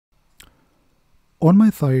On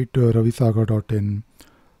my site ravisagar.in,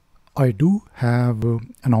 I do have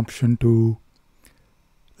an option to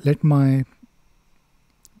let my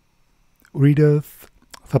readers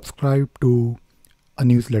subscribe to a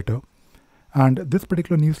newsletter. And this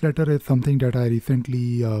particular newsletter is something that I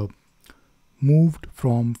recently moved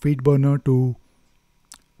from FeedBurner to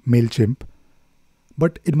MailChimp.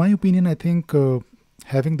 But in my opinion, I think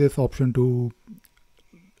having this option to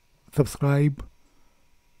subscribe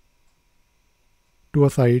to a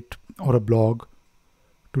site or a blog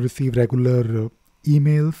to receive regular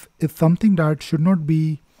emails is something that should not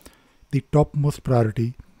be the topmost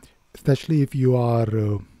priority, especially if you are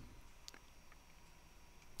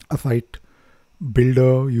a site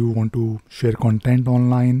builder, you want to share content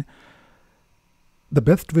online. The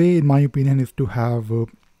best way, in my opinion, is to have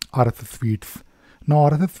RSS feeds. Now,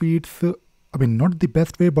 RSS feeds, not the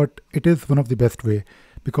best way, but it is one of the best way,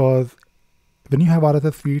 because when you have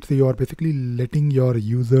RSS feeds, you are basically letting your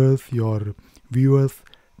users, your viewers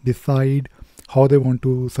decide how they want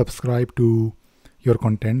to subscribe to your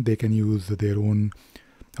content. They can use their own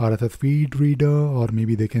RSS feed reader, or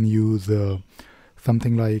maybe they can use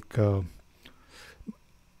something like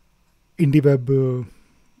IndieWeb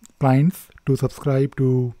clients to subscribe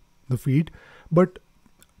to the feed. But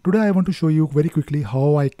today I want to show you very quickly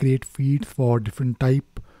how I create feeds for different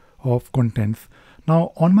type of contents.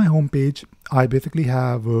 Now on my homepage, I basically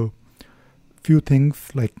have a few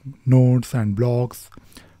things like notes and blogs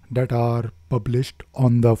that are published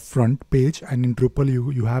on the front page, and in Drupal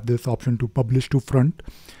you have this option to publish to front.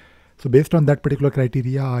 So based on that particular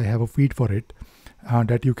criteria, I have a feed for it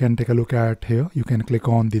that you can take a look at here. You can click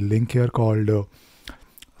on the link here called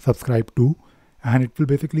subscribe to, and it will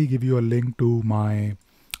basically give you a link to my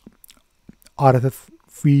RSS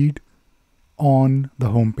feed on the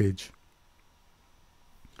home page.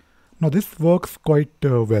 Now this works quite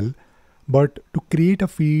well, but to create a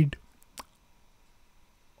feed,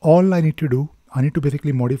 all I need to do, I need to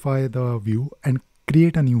basically modify the view and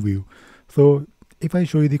create a new view. So if I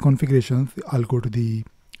show you the configurations, I'll go to the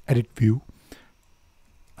edit view,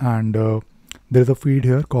 and there's a feed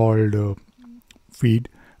here called feed.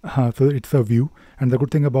 So it's a view, and the good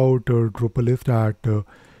thing about Drupal is that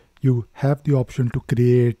you have the option to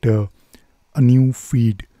create a new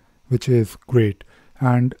feed, which is great.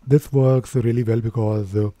 And this works really well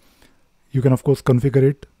because you can of course configure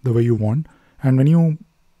it the way you want. And when you,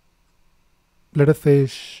 let us say,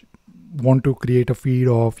 want to create a feed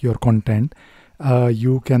of your content,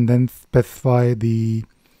 you can then specify the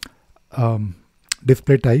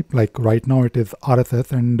display type. Like right now it is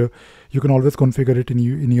RSS, and you can always configure it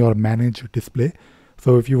in your manage display.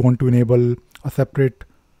 So if you want to enable a separate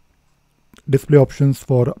display options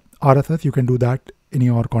for RSS, you can do that in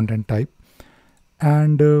your content type.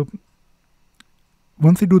 And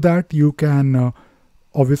once you do that, you can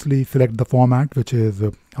obviously select the format, which is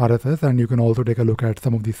RSS, and you can also take a look at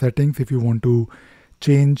some of the settings if you want to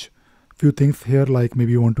change few things here, like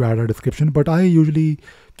maybe you want to add a description. But I usually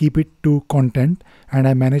keep it to content, and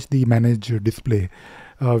I manage the manage display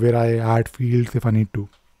where I add fields if I need to.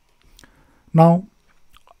 Now,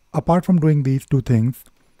 apart from doing these two things,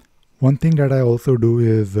 one thing that I also do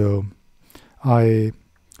is I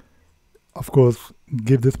of course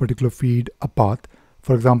give this particular feed a path.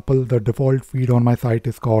 For example, the default feed on my site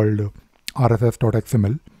is called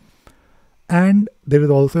rss.xml, and there is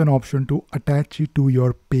also an option to attach it to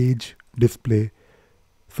your page display.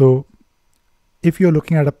 So if you're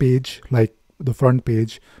looking at a page like the front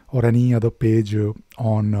page or any other page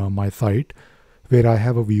on my site where I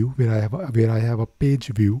have a view, where I have a page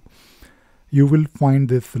view, you will find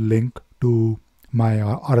this link to my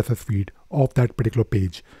RSS feed of that particular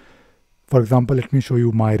page. For example, let me show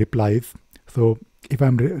you my replies. So if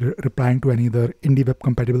I'm replying to any other IndieWeb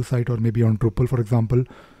compatible site, or maybe on Drupal, for example,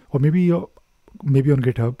 or maybe on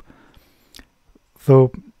GitHub,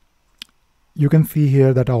 so you can see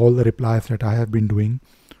here that are all the replies that I have been doing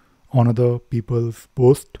on other people's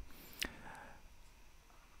post.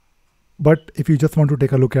 But if you just want to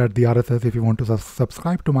take a look at the RSS, if you want to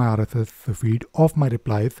subscribe to my RSS feed of my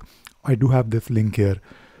replies, I do have this link here.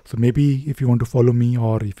 So maybe if you want to follow me,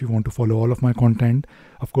 or if you want to follow all of my content,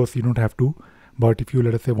 of course you don't have to. But if you,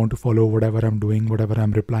 let us say, want to follow whatever I'm doing, whatever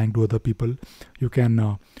I'm replying to other people, you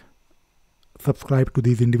can subscribe to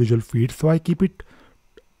these individual feeds. So I keep it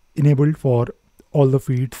enabled for all the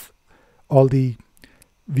feeds, all the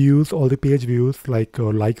views, all the page views, like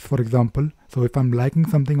likes, for example. So if I'm liking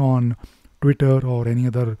something on Twitter or any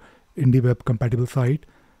other IndieWeb compatible site,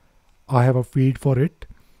 I have a feed for it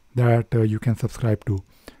that you can subscribe to.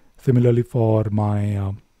 Similarly, for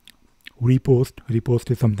my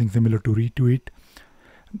repost is something similar to retweet.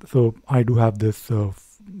 So I do have this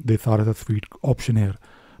RSS feed option here,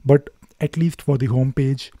 but at least for the home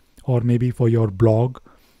page or maybe for your blog,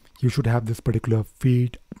 you should have this particular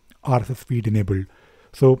feed, RSS feed enabled.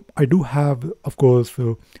 So I do have, of course,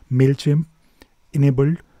 MailChimp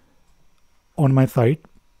enabled on my site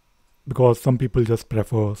because some people just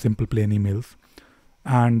prefer simple plain emails.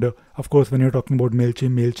 And of course, when you're talking about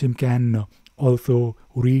MailChimp can also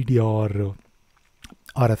read your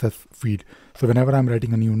RSS feed. So whenever I'm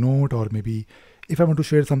writing a new note, or maybe if I want to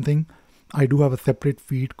share something, I do have a separate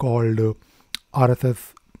feed called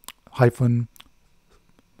RSS hyphen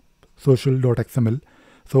social.xml.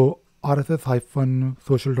 So RSS hyphen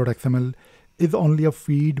social.xml is only a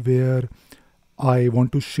feed where I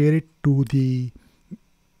want to share it to the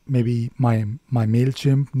maybe my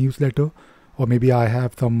MailChimp newsletter, or maybe I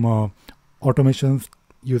have some automations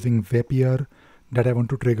using Zapier that I want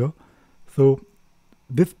to trigger. So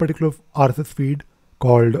this particular RSS feed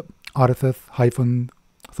called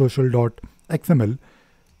RSS-social.xml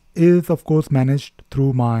is of course managed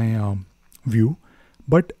through my view,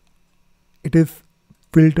 but it is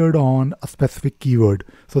filtered on a specific keyword.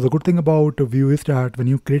 So the good thing about a view is that when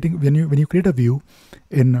you create a view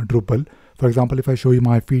in Drupal, for example, if I show you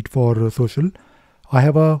my feed for social, I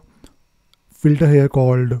have a filter here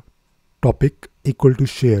called topic equal to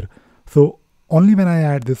share. So only when I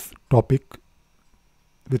add this topic,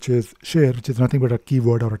 which is share, which is nothing but a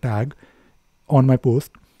keyword or a tag on my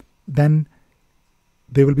post, then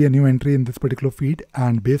there will be a new entry in this particular feed,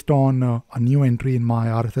 and based on a new entry in my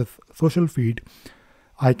RSS social feed,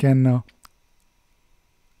 I can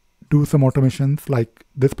do some automations like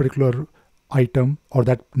this particular item or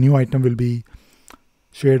that new item will be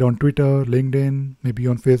shared on Twitter, LinkedIn, maybe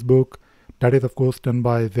on Facebook. That is of course done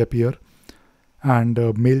by Zapier, and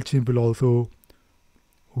MailChimp will also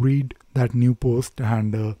read that new post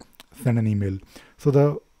and send an email. So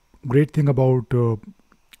the great thing about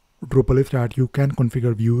Drupal is that you can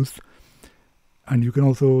configure views, and you can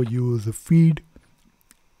also use a feed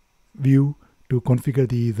view to configure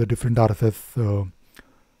the different RSS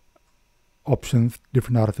options,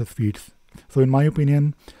 different RSS feeds. So in my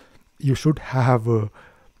opinion, you should have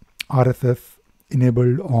RSS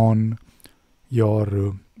enabled on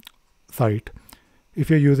your site. If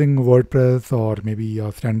you're using WordPress or maybe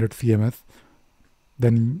a standard CMS,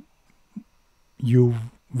 then you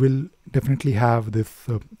will definitely have this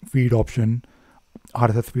feed option,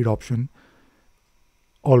 RSS feed option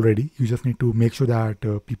already. You just need to make sure that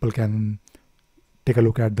people can take a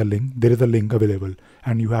look at the link. There is a link available,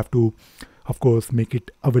 and you have to, of course, make it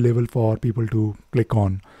available for people to click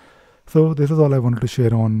on. So this is all I wanted to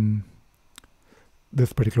share on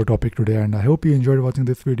this particular topic today, and I hope you enjoyed watching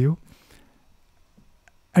this video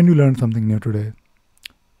and you learned something new today.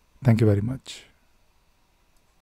 Thank you very much.